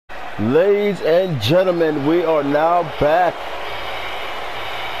Ladies and gentlemen, we are now back.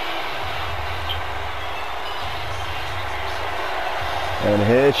 And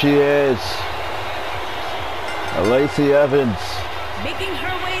here she is, Lacey Evans. Making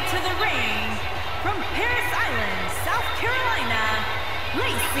her way to the ring from Parris Island, South Carolina,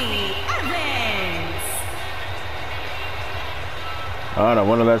 Lacey Evans. I don't know,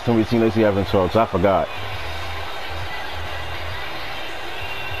 when the last time we seen Lacey Evans, folks? I forgot.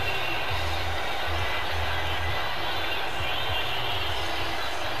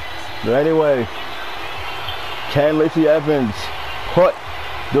 But anyway, can Lacey Evans put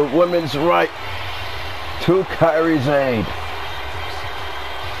the women's right to Kairi Sane?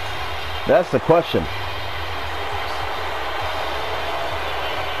 That's the question.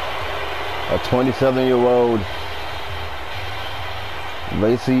 A 27-year-old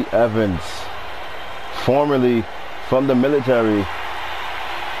Lacey Evans, formerly from the military,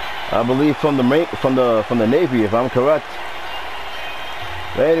 I believe from the Navy, if I'm correct.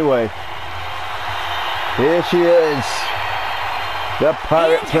 But anyway, here she is, the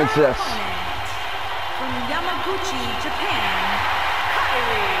Pirate Princess. From Yamaguchi, Japan,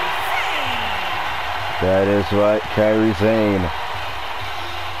 Kairi Sane. That is right, Kairi Sane.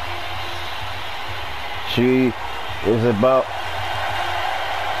 She is about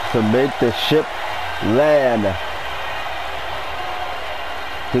to make the ship land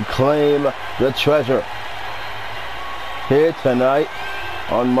to claim the treasure here tonight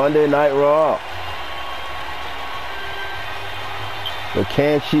on Monday Night Raw. But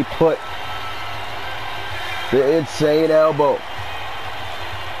can she put the insane elbow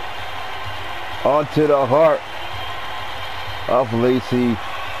onto the heart of Lacey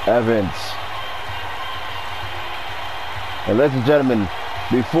Evans? And ladies and gentlemen,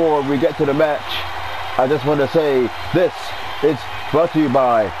 before we get to the match, I just want to say this is brought to you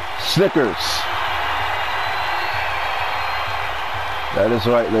by Snickers. That is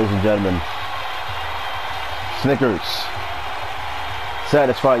right, ladies and gentlemen. Snickers.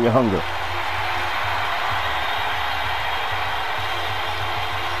 Satisfy your hunger.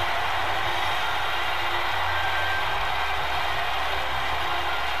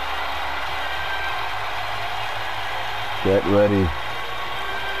 Get ready.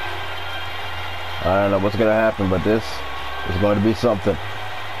 I don't know what's going to happen, but this is going to be something.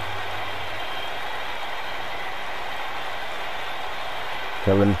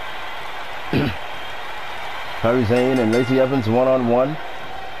 Kairi Sane and Lacey Evans one-on-one.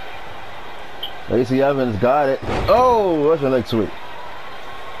 Lacey Evans got it. Oh, that's a leg sweep.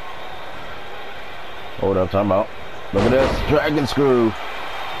 Hold up, time out. Look at this, dragon screw.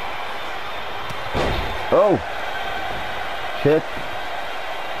 Oh, kick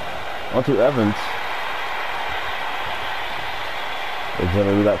onto Evans.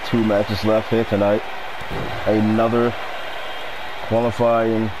 We got 2 matches left here tonight. Another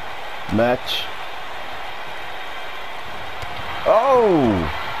qualifying match. Oh,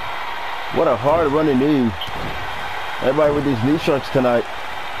 what a hard running knee. Everybody with these knee sharks tonight.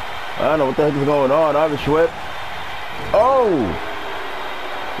 I don't know what the heck is going on. Irish whip. Oh,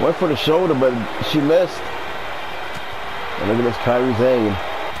 went for the shoulder, but she missed. And look at this, Kairi Sane.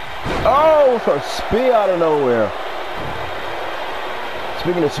 Oh, for a spear out of nowhere.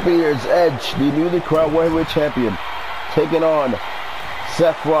 Speaking of spears, Edge, the newly crowned heavyweight champion, taking on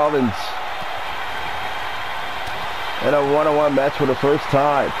Seth Rollins in a one-on-one match for the first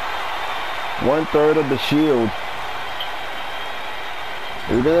time. 1/3 of the Shield.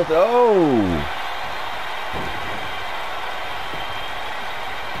 Look at this. Oh!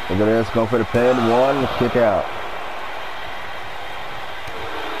 Look at this. Going for the pin. 1. Kick out.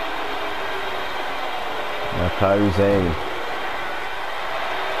 Now Kairi Sane.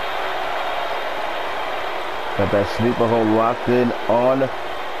 Got that sleeper hold locked in on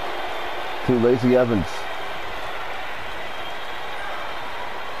to Lacey Evans.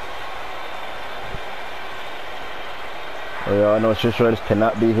 Oh, yeah, I know Trish Stratus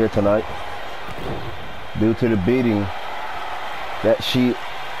cannot be here tonight due to the beating that she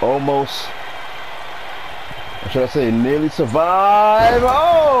almost, or should I say, nearly survived.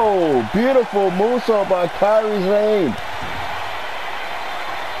 Oh, beautiful moonsault by Kairi Sane.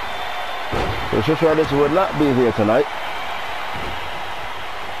 So Trish Stratus would not be here tonight.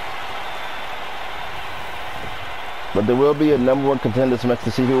 But there will be a #1 contenders match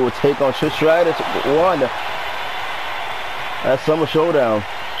to see who will take on Trish Stratus 1 at Summer Showdown.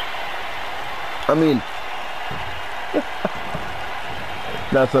 I mean,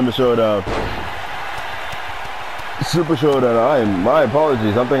 not Summer Showdown. Super Showdown. My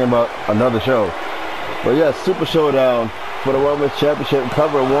apologies. I'm thinking about another show. But yes, Super Showdown for the Women's Championship.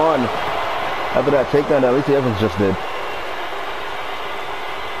 Cover 1. After that takedown that Lacey Evans just did.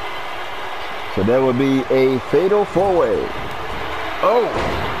 So there will be a fatal 4-way. Oh!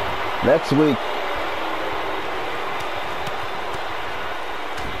 Next week.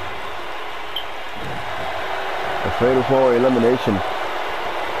 A fatal 4-way elimination.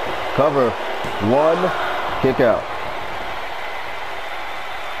 Cover 1. Kick out.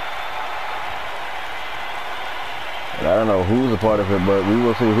 And I don't know who's a part of it, but we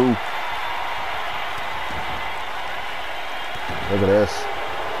will see who. Look at this.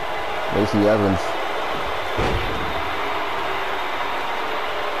 Lacey Evans.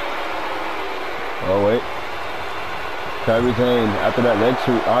 Oh, wait. Kairi Sane, after that leg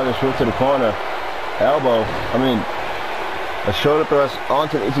sweep, Irish sweep to the corner. Elbow. A shoulder thrust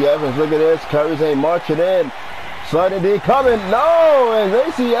onto Lacey Evans. Look at this. Kairi Sane marching in. Sliding D coming. No! And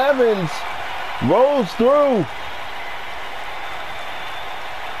Lacey Evans rolls through.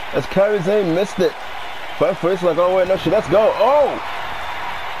 As Kairi Sane missed it. Front face like, oh wait, no shit, let's go. Oh!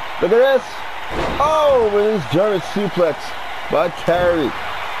 Look at this. Oh, with this German suplex by Kairi.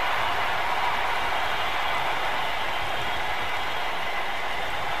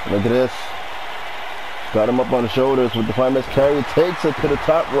 Look at this. Got him up on the shoulders with the fine miss. Kairi takes it to the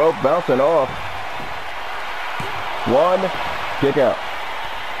top rope, bouncing off. 1, kick out.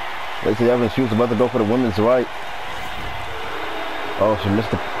 Lacey Evans, she was about to go for the women's right. Oh, she missed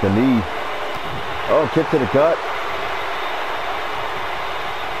the knee. Oh, kick to the gut.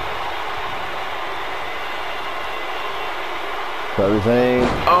 Kairi Sane.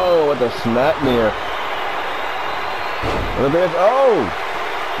 Oh, with the snap near. Look at this. Oh!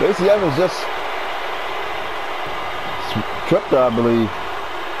 Lacey Evans just tripped her, I believe.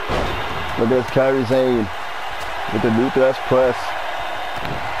 Look at this, Kairi Sane with the new thrust press.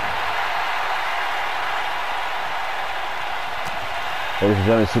 Ladies and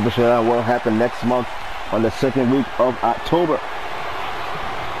gentlemen, Super Showdown will happen next month on the second week of October.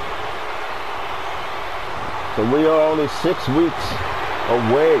 So we are only 6 weeks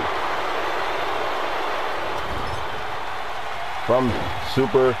away from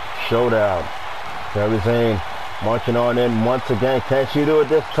Super Showdown. Kairi Sane marching on in once again. Can she do it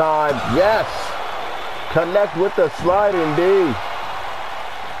this time? Yes! Connect with the sliding D.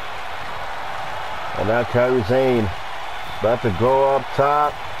 And now Kairi Sane about to go up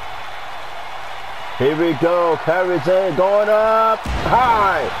top. Here we go. Kairi Sane going up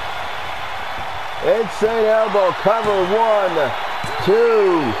high. Insane elbow. Cover 1,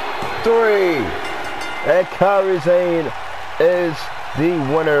 2, 3. And Kairi Sane is the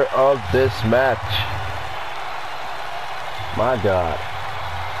winner of this match. My God.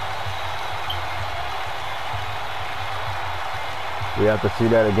 We have to see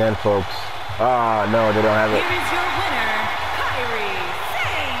that again, folks. Ah, no, they don't have it. Here is your winner, Kairi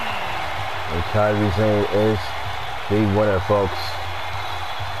Sane. And Kairi Sane is the winner, folks.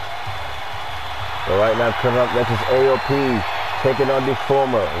 So right now, coming up next is AOP taking on the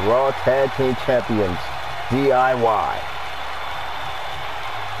former Raw Tag Team Champions, DIY.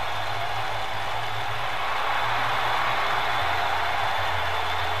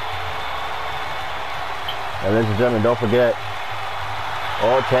 And ladies and gentlemen, don't forget,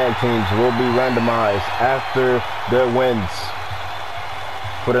 all tag teams will be randomized after their wins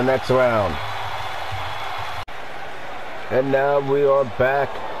for the next round. And now we are back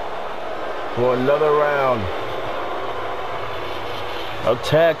for another round of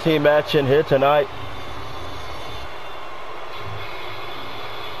tag team action here tonight.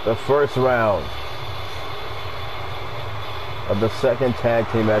 The first round of the second tag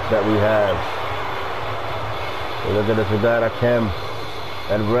team match that we have. Look at this, we got Akim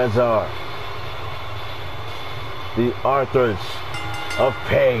and Rezar, the Arthurs of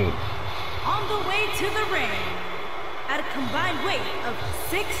Pain. On the way to the ring, at a combined weight of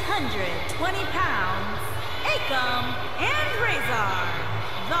 620 pounds, Akam and Rezar,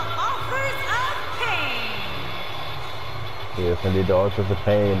 the Authors of Pain. Yes, indeed, the Authors of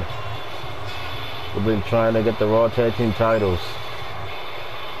Pain. We've been trying to get the Raw Tag Team titles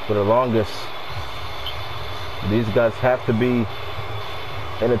for the longest. These guys have to be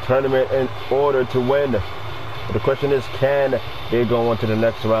in a tournament in order to win. But the question is, can they go on to the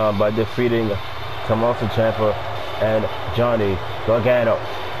next round by defeating Tommaso Ciampa and Johnny Gargano?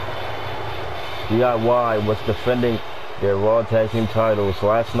 DIY was defending their Raw Tag Team titles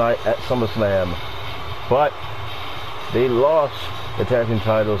last night at SummerSlam, but they lost the tag team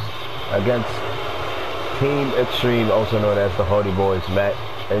titles against Team Extreme, also known as the Hardy Boys, Matt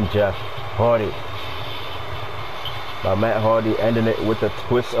and Jeff Hardy. By Matt Hardy ending it with a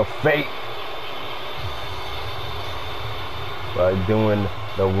twist of fate. by doing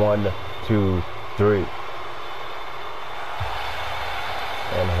the 1, 2, 3.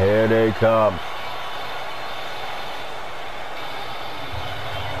 And here they come.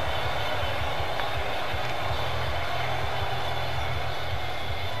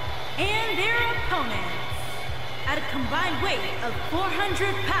 And their opponents, at a combined weight of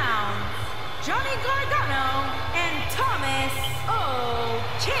 400 pounds, Johnny Gargano and Thomas O.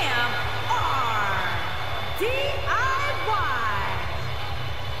 Champ R. DIY.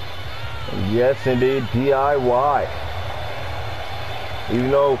 Yes, indeed, DIY.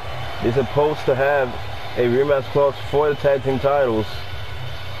 Even though they're supposed to have a rematch clause for the tag team titles,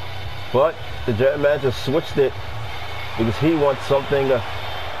 but the Jet Man just switched it because he wants something to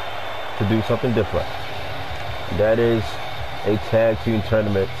do something different. That is a tag team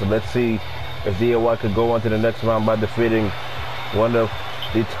tournament. So let's see if DIY could go on to the next round by defeating one of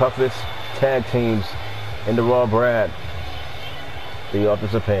the toughest tag teams in the Raw brand, the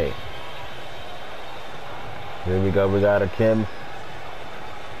Authors of Pain. Here we go. We got a Kim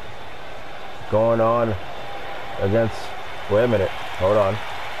going on against, wait a minute, hold on.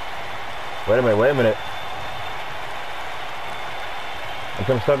 Wait a minute. And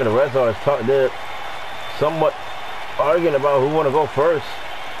Kim's talking to Rezar. They're somewhat arguing about who want to go first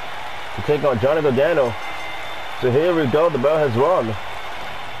to take on Johnny Gargano. So here we go, the bell has rung.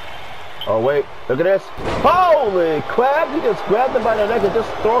 Oh wait, look at this. Holy crap, he just grabbed him by the neck and just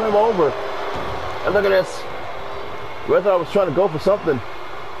throw him over. And look at this. Rezar was trying to go for something.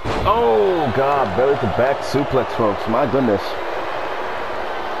 Oh God, belly to back suplex, folks. My goodness.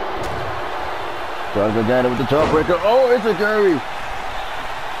 Johnny Gargano with the jawbreaker. Oh, it's a Gary.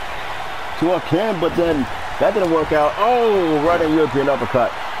 To a Kim, but then that didn't work out. Oh, right in European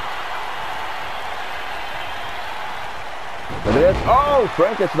uppercut. Look at this. Oh,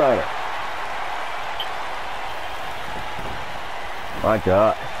 Frankensteiner. My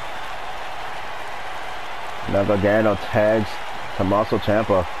God. Now Gargano tags Tommaso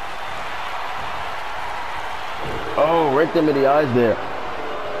Ciampa. Oh, raked him in the eyes there.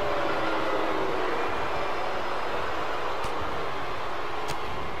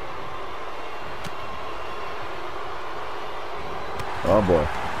 Oh boy.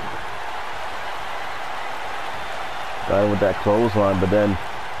 Got him with that clothesline, but then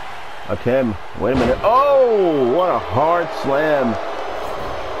Kim, wait a minute. Oh, what a hard slam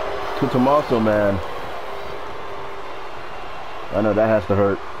to Tommaso, man. I know that has to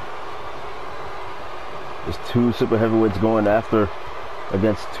hurt. There's two super heavyweights going after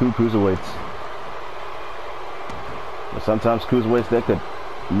against two cruiserweights. But sometimes cruiserweights, they could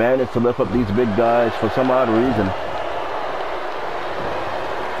manage to lift up these big guys for some odd reason.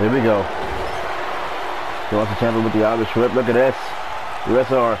 Here we go. Tommaso Ciampa with the Irish whip. Look at this.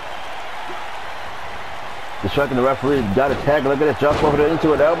 USR. Distracting the referee. Got a tag. Look at this. Jump over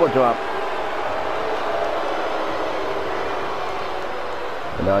into an elbow drop.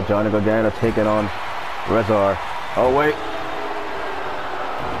 And now Johnny Gargano taking on Rezar. Oh, wait.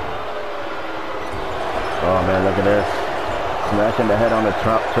 Oh, man, look at this. Smashing the head on the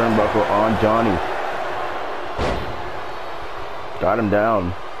top turnbuckle on Johnny. Got him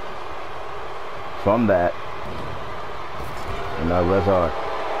down from that. And now Rezar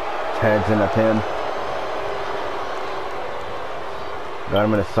tags in at him. Got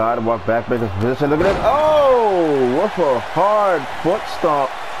him in a sidewalk backbreaker position. Look at this. Oh, what a hard foot stomp.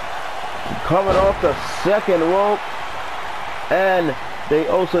 Coming off the second rope. And they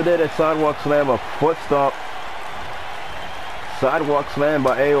also did a sidewalk slam, a foot stomp. Sidewalk slam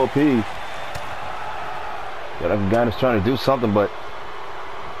by AOP. Gargano's trying to do something, but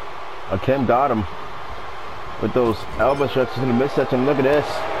Kim got him with those elbow stretches in the midsection. Look at this.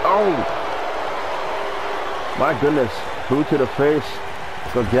 Oh! My goodness. Boot to the face.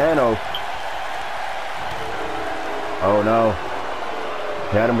 Gargano. Oh no.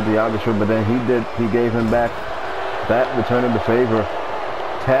 He had him with the Irish whip, but then he gave him back that, returning the favor.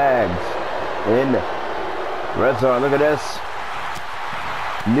 Tags in. Rezar, look at this.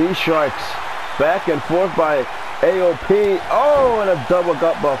 Knee strikes. Back and forth by AOP. Oh, and a double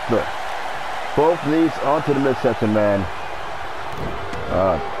gut buster. Both knees onto the midsection, man.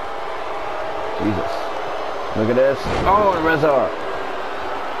 Jesus. Look at this. Oh, and Rezar.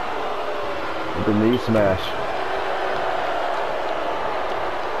 With the knee smash.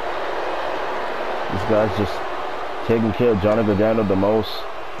 This guy's just taking care of Johnny Gargano the most.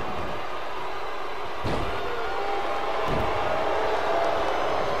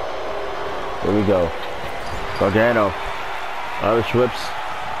 Here we go. Gargano. Irish whips.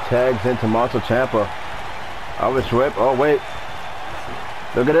 Tags in Tommaso Ciampa. Irish whip. Oh, wait.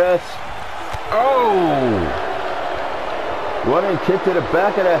 Look at this. Oh! Running kick to the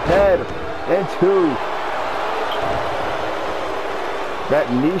back of the head into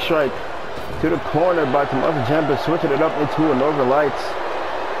that knee strike to the corner by Tommaso Ciampa, switching it up into a Northern Lights.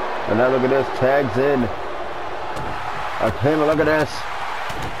 And now look at this, tags in. Akim, look at this.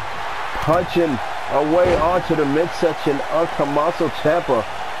 Punching away onto the midsection of Tommaso Ciampa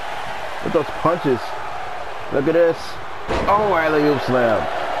with those punches. Look at this. Oh, alley-oop slam.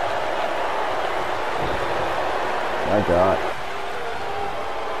 My God.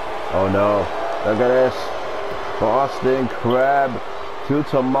 Oh no. Look at this. Boston Crab to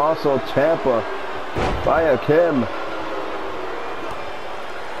Tommaso Ciampa by Akim.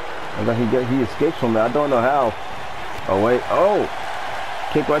 And then he escapes from that. I don't know how. Oh wait. Oh.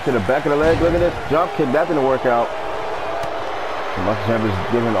 Kick right to the back of the leg. Look at this. Jump kick. That didn't work out. Tommaso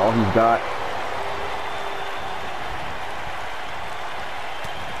Ciampa's giving all he's got.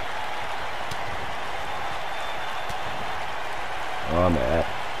 Oh man.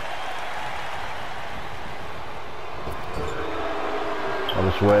 On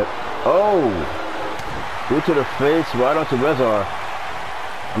the sweat. Oh! Boot to the face, right onto Rezar.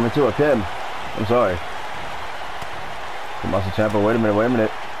 I mean to Akim. I'm sorry. Tommaso Ciampa, wait a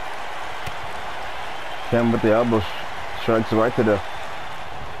minute. Kim with the elbow strikes right to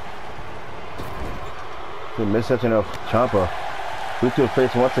the midsection of Ciampa. Boot to the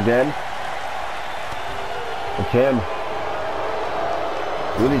face once again. Akim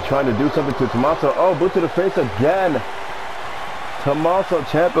really trying to do something to Tommaso. Oh, boot to the face again. Tommaso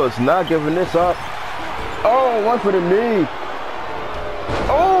Ciampa is not giving this up. Oh, one for the knee.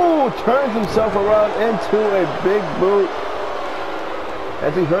 Oh, turns himself around into a big boot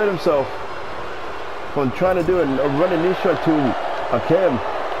as he hurt himself from trying to do a running knee strike to Akim.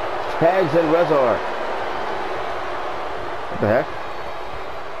 Tags in Rezar. What the heck?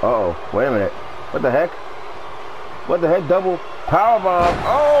 Uh-oh, wait a minute. What the heck? What the heck? Double powerbomb.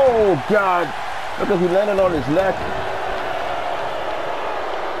 Oh, God. Look at he landed on his neck.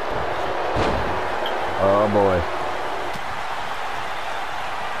 Oh, boy.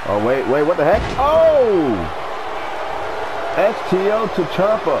 Oh, wait, what the heck? Oh! XTO to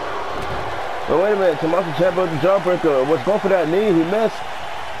Ciampa. Oh, wait a minute. Tommaso Ciampa with the jawbreaker. Was going for that knee. He missed.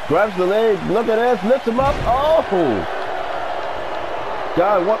 Grabs the leg. Look at this. Lifts him up. Oh!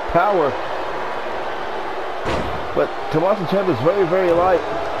 God, what power. But Tommaso Ciampa is very, very light.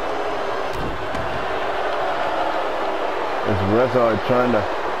 As Rezar trying to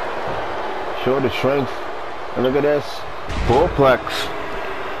show the strength. And look at this. Fullplex.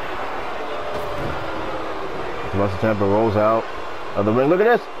 Tommaso Ciampa rolls out of the ring. Look at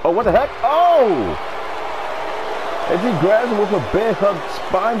this. Oh, what the heck? Oh! As he grabs him with a big hug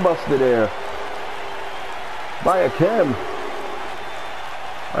spine buster there. By Akim.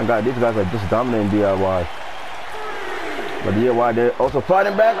 My God, these guys are just dominating DIY. But DIY, they're also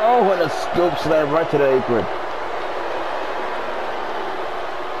fighting back. Oh, and a scoop slam right to the apron.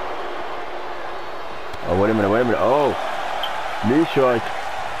 Oh, wait a minute. Oh, knee strike.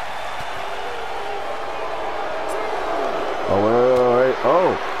 Oh, wait.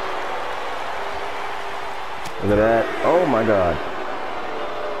 Oh. Look at that. Oh, my God.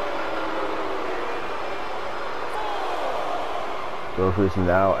 Referee's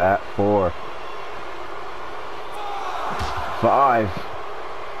now at 4. 5.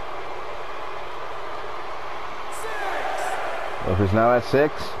 Referee's now at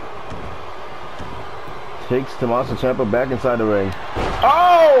 6. Takes Tommaso Ciampa back inside the ring.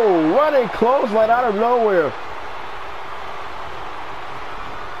 Oh! Running clothesline out of nowhere.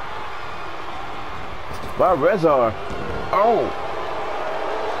 By Rezar. Oh!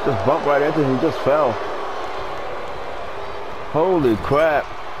 Just bumped right into him. He just fell. Holy crap.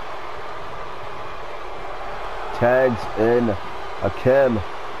 Tags in Akim.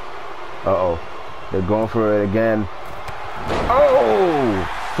 Uh-oh. They're going for it again.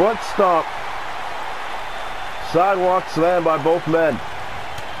 Oh! Foot stomp. Sidewalk slam by both men.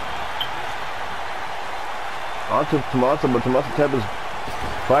 Onto Tommaso, but Tommaso Ciampa's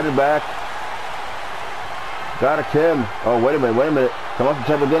fighting back. Got Akim. Oh, wait a minute. Tommaso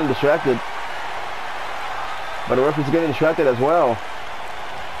Ciampa getting distracted. But the referee's getting distracted as well.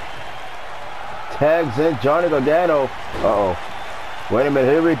 Tags in Johnny Gargano. Uh-oh. Wait a minute,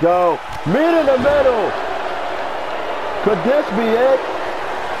 here we go. Meet in the middle. Could this be it?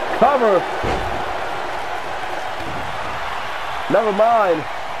 Cover. Never mind.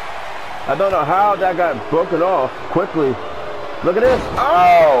 I don't know how that got broken off quickly. Look at this.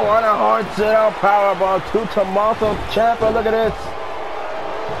 Oh, on a hard sit-out powerbomb to Tommaso Ciampa. Look at this.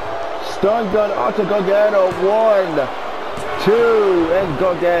 Stun gun onto Gargano. 1, 2, and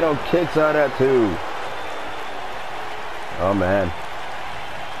Gargano kicks out at 2. Oh man.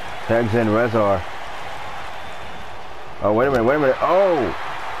 Tags in Rezar. Oh, wait a minute. Oh!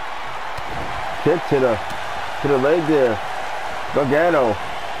 Kick to the leg there. Gargano.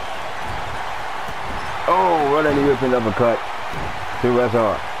 Oh, running the European uppercut to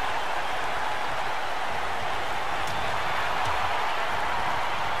Rezar.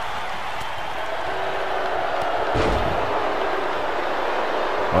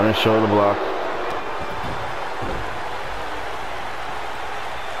 On his shoulder block.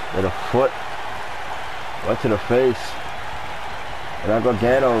 With a foot. Right to the face. And now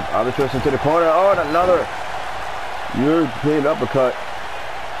Gargano arbitration to the corner. Oh, and another European uppercut.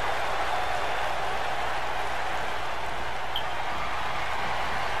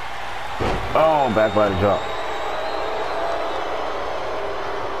 Oh, back by the drop.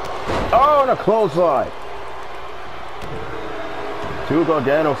 Oh, and a clothesline. To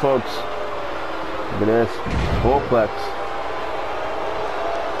Gargano, folks. Look at this. Fourplex.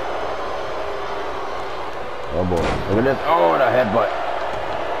 Oh boy. Look at this. Oh, and a headbutt.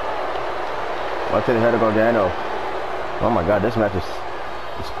 Right to the head of Gargano. Oh my god, this match is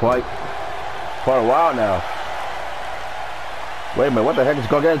quite a while now. Wait a minute, what the heck is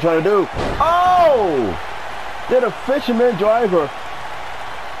Gargano trying to do? Oh! Did a fisherman driver.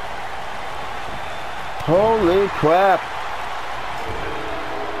 Holy crap.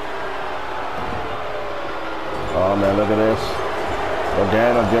 Oh man, look at this.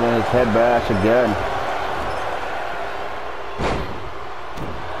 Gargano getting his head bash again.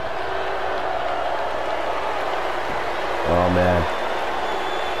 Oh man.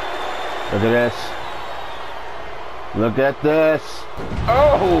 Look at this. Look at this.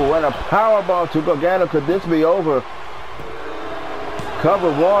 Oh, and a powerbomb to Gargano. Could this be over?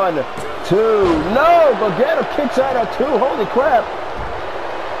 Cover 1, 2. No! Gargano kicks out at 2. Holy crap.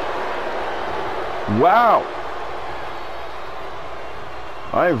 Wow.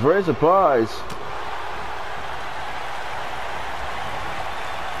 I am very surprised.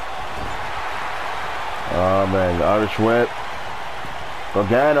 Oh man, the Irish whip.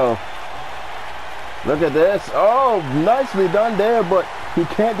 Gargano. Look at this. Oh, nicely done there, but he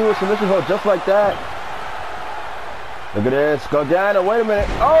can't do a submission hold just like that. Look at this. Gargano, wait a minute.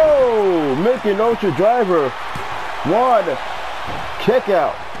 Oh, Mickey Nocha driver. 1. Kick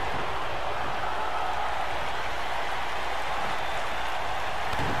out.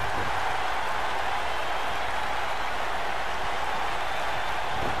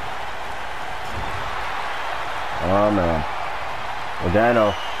 Oh man.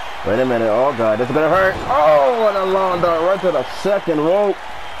 Gargano. Wait a minute. Oh god, this is gonna hurt. Oh, and a long dart right to the second rope.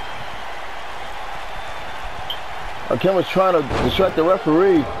 Kim was trying to distract the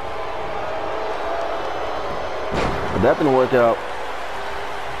referee, but that didn't work out.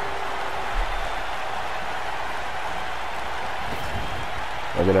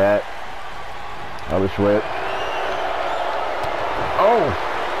 Look at that. Irish whip. Oh!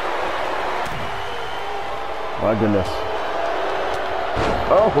 My goodness.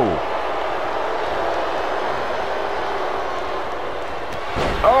 Oh!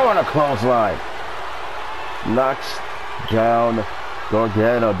 Oh, and a clothesline. Knocks down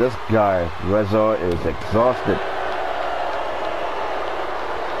Gargano. This guy, Rezar, is exhausted.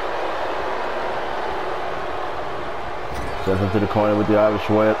 Sends him to the corner with the Irish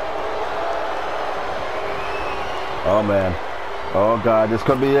whip. Oh man. Oh god, this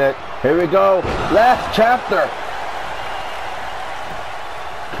could be it. Here we go. Last chapter.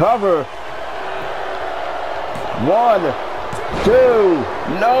 Cover. 1,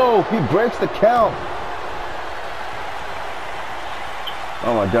 2. No, he breaks the count.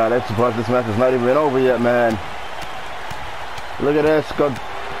 Oh my god, I'm surprised this match is not even over yet, man. Look at this.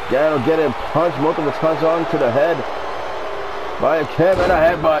 Gargano getting punched, multiple punches onto the head by a Kim and a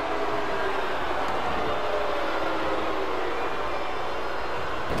headbutt.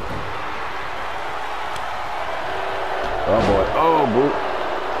 Oh boy. Oh, boot.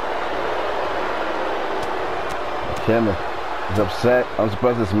 Kim is upset. I'm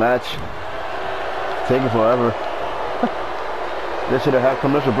surprised this match is taking forever. They should have had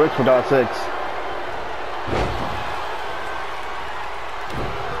commercial breaks for God's sakes.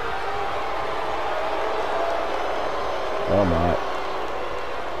 Oh my.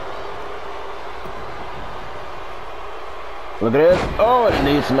 Look at this. Oh, and a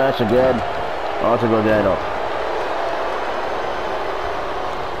knee smash again. On to Gargano.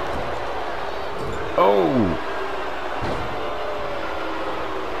 Oh.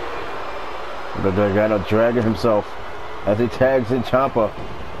 Gargano dragging himself as he tags in Ciampa.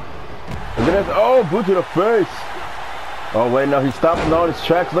 Look at this. Oh, boot to the face. Oh, wait, no, he stops on his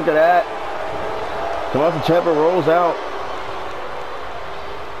tracks. Look at that. Tommaso Ciampa rolls out.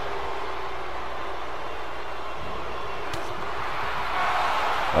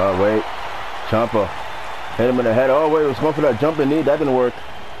 Oh, wait. Ciampa. Hit him in the head. Oh, wait. It was going for that jumping knee. That didn't work.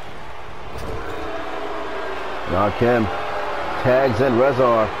 Now Kim tags in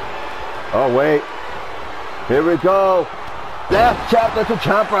Rezar. Oh, wait. Here we go. Death chapter to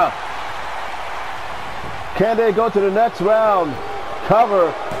Ciampa. Can they go to the next round?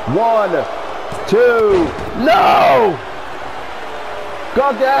 Cover. 1, 2. No!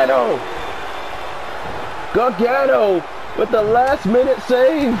 Gargano. Gargano with the last minute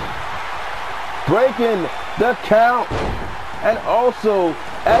save. Breaking the count. And also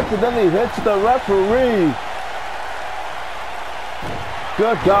accidentally hits the referee.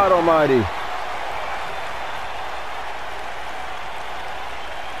 Good God Almighty.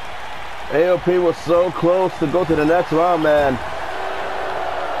 AOP was so close to go to the next round, man.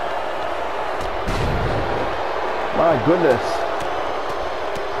 My goodness.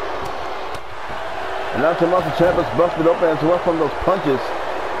 And now Tommaso Ciampa's busted open as well from those punches.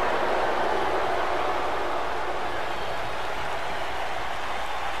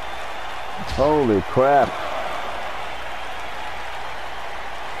 Holy crap.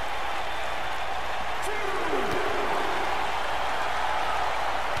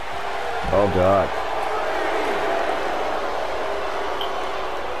 Oh God.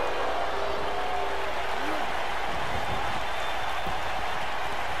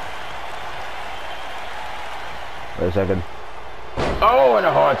 Wait a second. Oh, and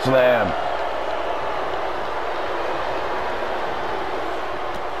a hard slam.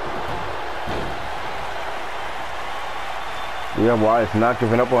 Yeah, Wyatt's not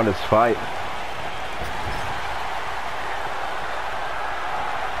giving up on this fight.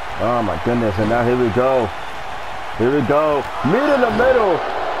 Oh my goodness, and now here we go. Here we go. Meet in the middle.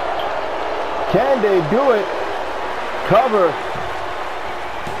 Can they do it? Cover.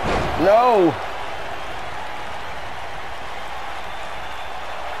 No.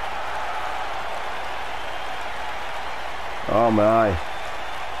 Oh my.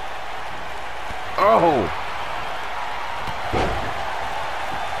 Oh.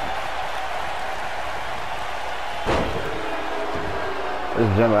 Ladies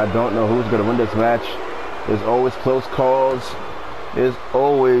and gentlemen, I don't know who's going to win this match. There's always close calls. There's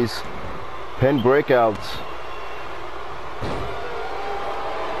always pin breakouts.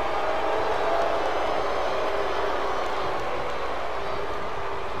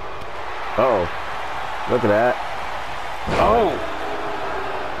 Uh-oh. Look at that. Oh!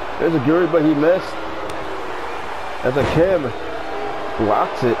 There's a Guri, but he missed. That's a Kim.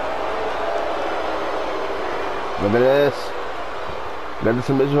 Blocks it. Look at this. Got the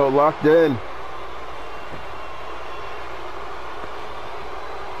submission hold locked in.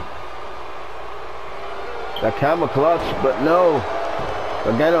 That camera clutch, but no.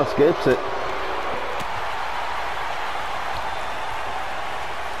 Gargano escapes it.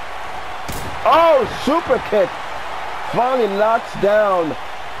 Oh, super kick. Finally knocks down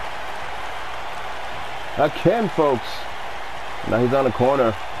Kim, folks. Now he's on the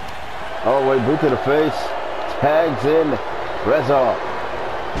corner. Oh, wait, boot to the face. Tags in Rezar.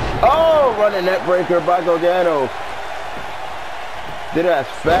 Oh, running net breaker by Gargano. Did it as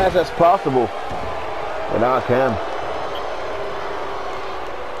fast as possible. But now Kim.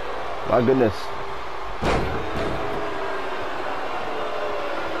 My goodness.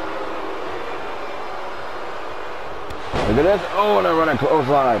 Look at this. Oh, and a running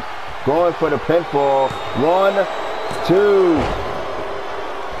clothesline. Going for the pinfall. 1, 2.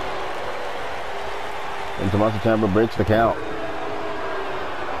 And Tommaso Ciampa breaks the count.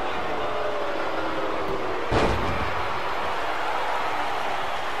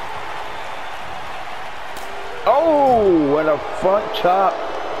 Oh, and a front chop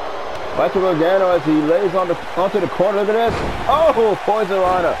by Gargano as he lays onto the corner. Look at this. Oh, poison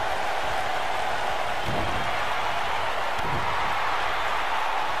liner.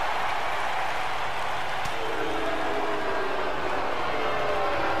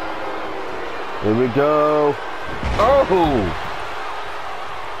 Here we go. Oh!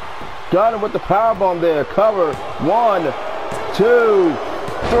 Got him with the powerbomb there. Cover. 1, 2,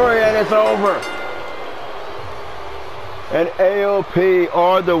 3, and it's over. And AOP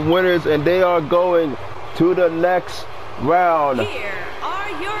are the winners, and they are going to the next round. Here are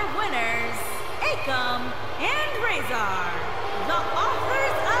your winners, Akam and Rezar, the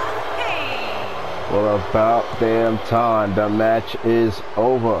authors of pain. Well, about damn time. The match is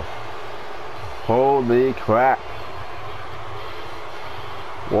over. Holy crap.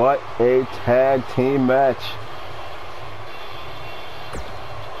 What a tag team match.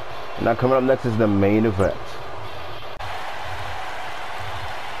 Now coming up next is the main event.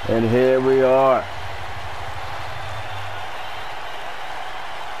 And here we are.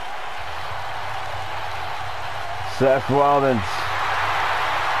 Seth Rollins.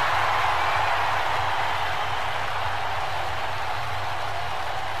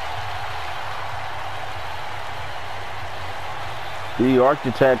 The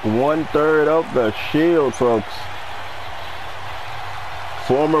Architect, 1/3 of the Shield, folks.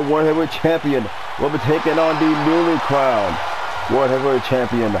 Former World Heavyweight Champion will be taking on the newly crowned World Heavyweight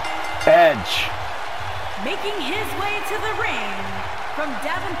Champion, Edge. Making his way to the ring from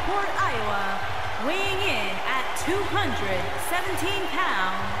Davenport, Iowa, weighing in at 217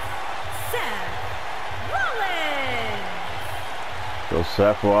 pounds, Seth Rollins. So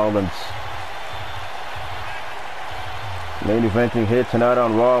Seth Rollins. Main eventing here tonight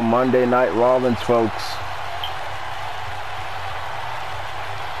on Raw, Monday Night Rollins, folks.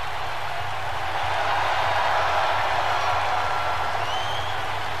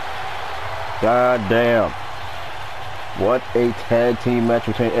 God damn. What a tag team match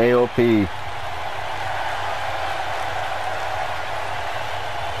between AOP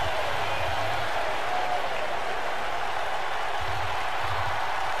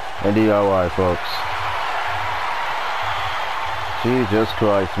and DIY, folks. Jesus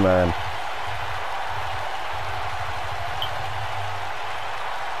Christ, man.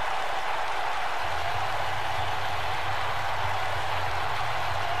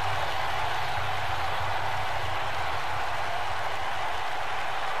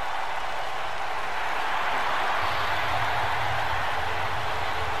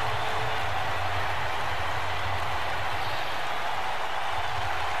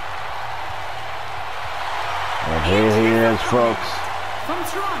 And here he is, folks. From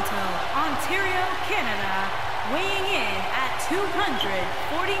Toronto, Ontario, Canada, weighing in at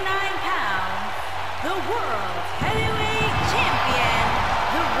 249 pounds, the World Heavyweight Champion,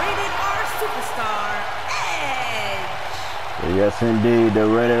 the Rated R Superstar, Edge. Yes, indeed, the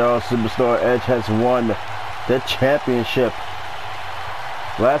Rated R Superstar Edge has won the championship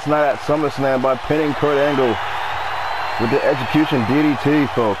last night at SummerSlam by pinning Kurt Angle with the Execution DDT,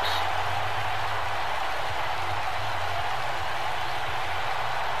 folks.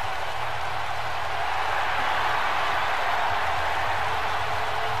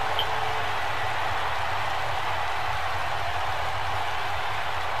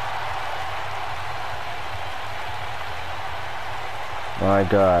 My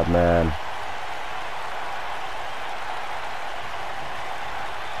God, man.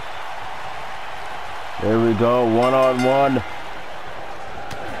 There we go, one-on-one.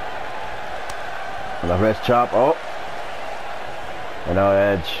 And the wrist chop. Oh. And now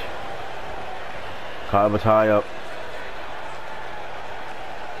Edge. Caught a tie up.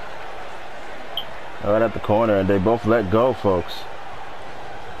 Right at the corner, and they both let go, folks.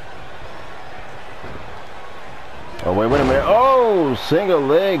 Oh, wait a minute. Oh, single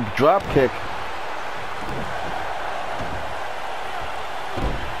leg drop kick.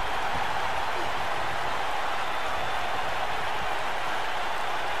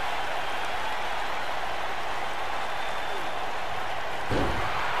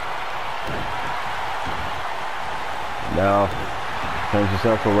 Now, turns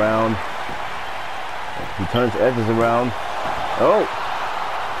himself around. He turns Edges around. Oh!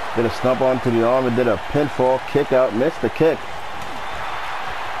 Did a stomp onto the arm and did a pinfall kick out. Missed the kick.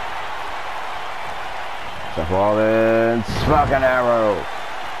 Seth Rollins, fucking arrow.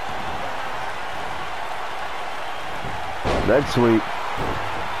 Leg sweep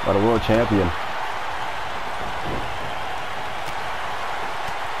by the world champion.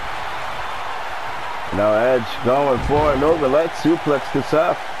 Now Edge going for an overleg suplex to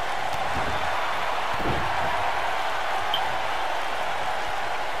Seth.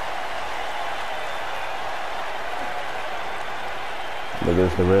 Look at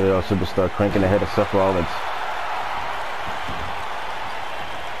this, the Rated R Superstar cranking the head of Seth Rollins.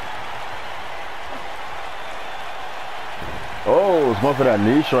 Oh, it's going for that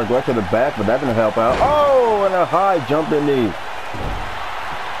knee shark right to the back, but that didn't help out. Oh, and a high jumping knee.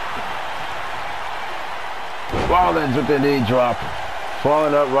 Rollins with the knee drop.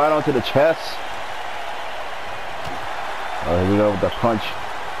 Falling up right onto the chest. Oh, here we go with the punch.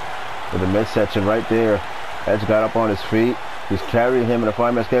 With the midsection right there. Edge got up on his feet. He's carrying him in a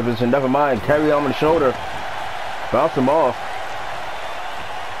five-man scale position. Never mind, carry him on the shoulder. Bounce him off.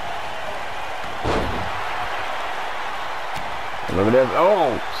 And look at this.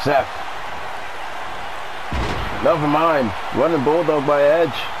 Oh, Seth. Never mind. Running bulldog by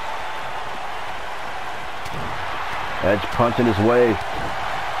Edge. Edge punching his way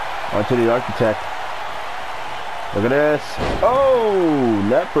onto the Architect. Look at this. Oh,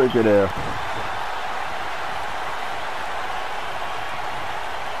 neck breaker there.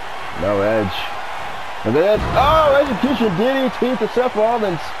 Now Edge Look at that. Oh, execution DDT to Seth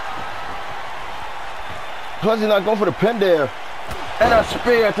Rollins. Plus he's not going for the pin there. And a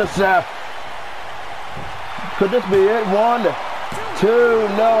spear to Seth. Could this be it? 1, 2,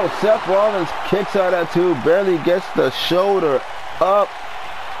 no. Seth Rollins kicks out at 2. Barely gets the shoulder up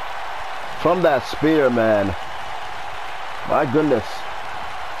from that spear, man. My goodness.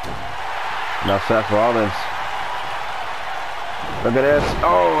 Now Seth Rollins. Look at this.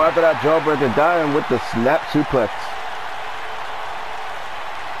 Oh, after that jawbreaker, dying with the snap suplex.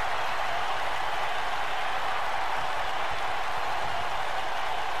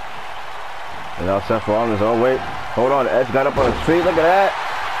 And now Seth Rollins, oh wait, hold on, Edge got up on his feet, look at that.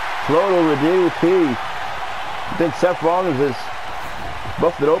 Float over DDT. I think Seth Rollins is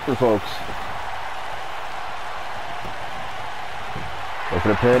busted open, folks. Go for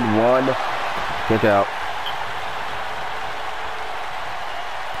the pin, 1, kick out.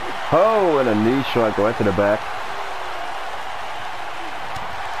 Oh, and a knee strike right to the back.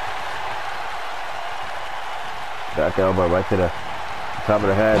 Back elbow right to the top of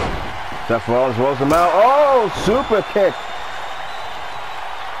the head. Seth Rollins rolls him out. Oh, super kick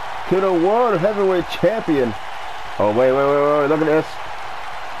to the World Heavyweight Champion. Oh, wait, look at this.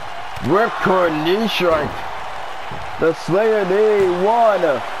 Ripcord knee strike. The Slayer knee, 1,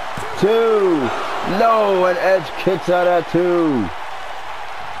 2, no, and Edge kicks out at 2.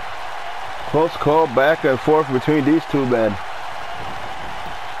 Close call back and forth between these two men.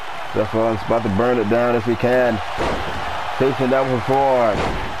 Seth Rollins about to burn it down if he can. Chasing down for 4.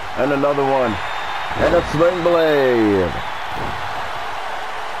 And another one. And a sling blade.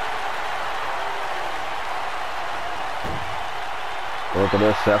 Look at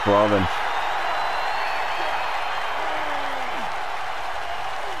this, Seth Rollins.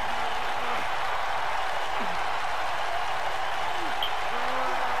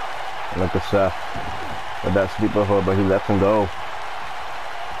 Look at Seth with that sleeper hold, but he lets him go.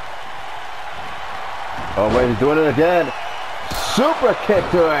 Oh wait, he's doing it again. Super kick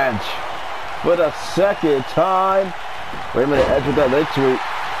to Edge for the second time. Wait a minute, Edge with that leg sweep.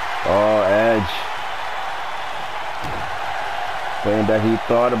 Oh, Edge. Saying that he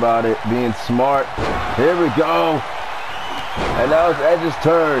thought about it, being smart. Here we go. And now it's Edge's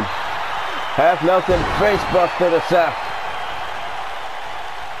turn. Half Nelson face buster to Seth.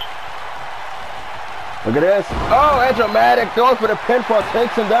 Look at this. Oh, Edge-o-matic going for the pinfall.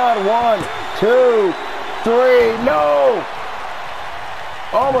 Takes him down. 1, 2, 3. No!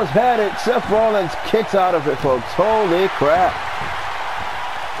 Almost had it. Seth Rollins kicks out of it, folks. Holy crap.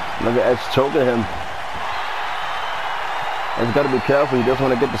 Look at Edge choking him. Edge's got to be careful. He doesn't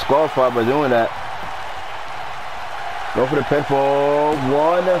want to get disqualified by doing that. Go for the pinfall.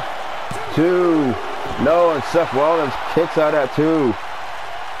 1, 2. No, and Seth Rollins kicks out at 2.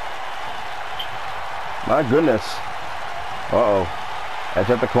 My goodness. Uh-oh. Edge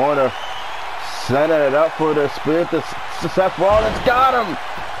at the corner. Setting it up for the spear to Seth Rollins. Got him!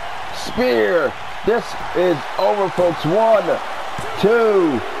 Spear. This is over, folks. 1,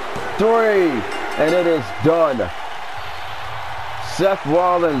 2, 3. And it is done. Seth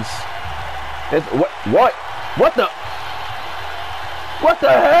Rollins. It's what the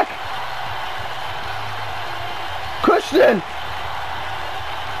heck? Christian!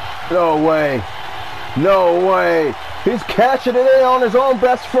 No way. No way. He's cashing it in on his own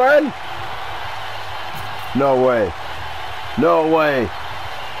best friend? No way. No way.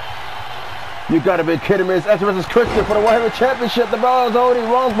 You gotta be kidding me. It's Edge versus Christian for the World Heavyweight Championship. The bell is already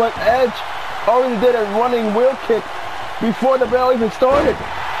rung, but Edge already did a running wheel kick before the bell even started.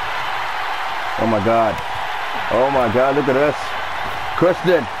 Oh my God. Oh my God, look at this.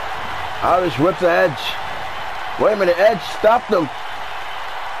 Christian. Irish whips Edge. Wait a minute, Edge stopped him.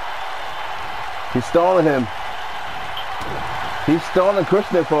 He's stalling him. He's stalling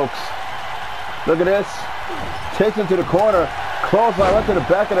Christian, folks. Look at this. Takes him to the corner. Clothesline right to the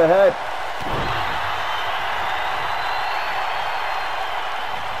back of the head.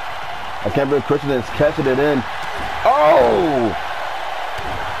 I can't believe Christian is catching it in. Oh!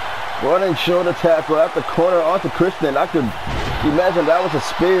 Running shoulder tackle at the corner onto Christian. I could imagine that was a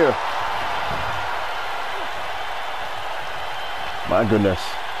spear. My goodness.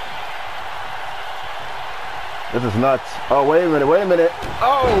 This is nuts. Oh, wait a minute.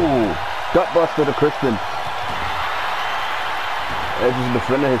 Oh! Gut buster to Christian. Edge is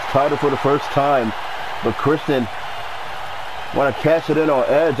defending his title for the first time. But Christian want to cash it in on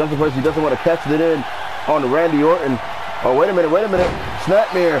Edge. I'm surprised he doesn't want to cash it in on Randy Orton. Oh, wait a minute.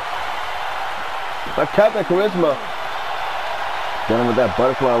 Snapmare. Like Captain Charisma. Getting with that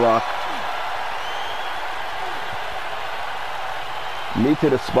butterfly lock. Knee to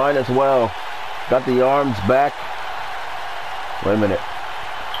the spine as well. Got the arms back. Wait a minute.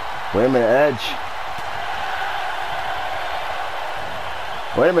 Wait a minute, Edge.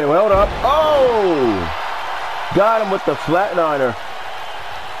 Wait a minute, hold up. Oh! Got him with the flatliner.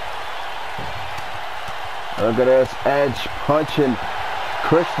 Look at this, Edge punching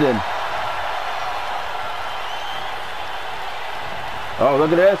Christian. Oh,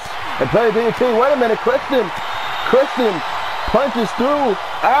 look at this. And play DT. Wait a minute, Christian punches through,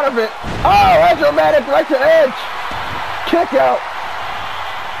 out of it. Oh, that's dramatic right to Edge. Kick out.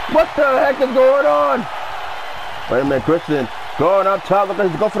 What the heck is going on? Wait a minute, Christian going up top. Look at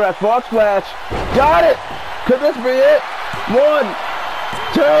this, go for that frog splash. Got it. Could this be it? 1,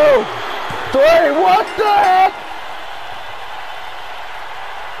 2, 3. What the heck?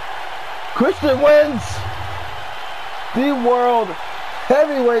 Christian wins the World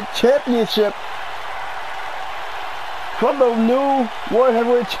Heavyweight Championship from the new World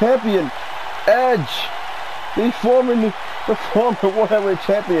Heavyweight Champion, Edge, the former World Heavyweight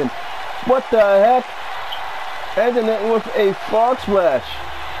Champion. What the heck? Ending it with a frog splash.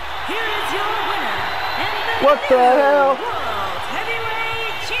 Here is your winner, and the What the hell? World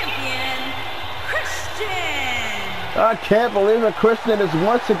Heavyweight Champion, Christian. I can't believe it. Christian is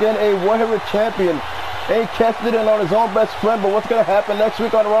once again a World Heavyweight Champion. Ain't cashed it in on his own best friend, but what's going to happen next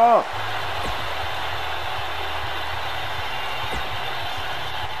week on Raw?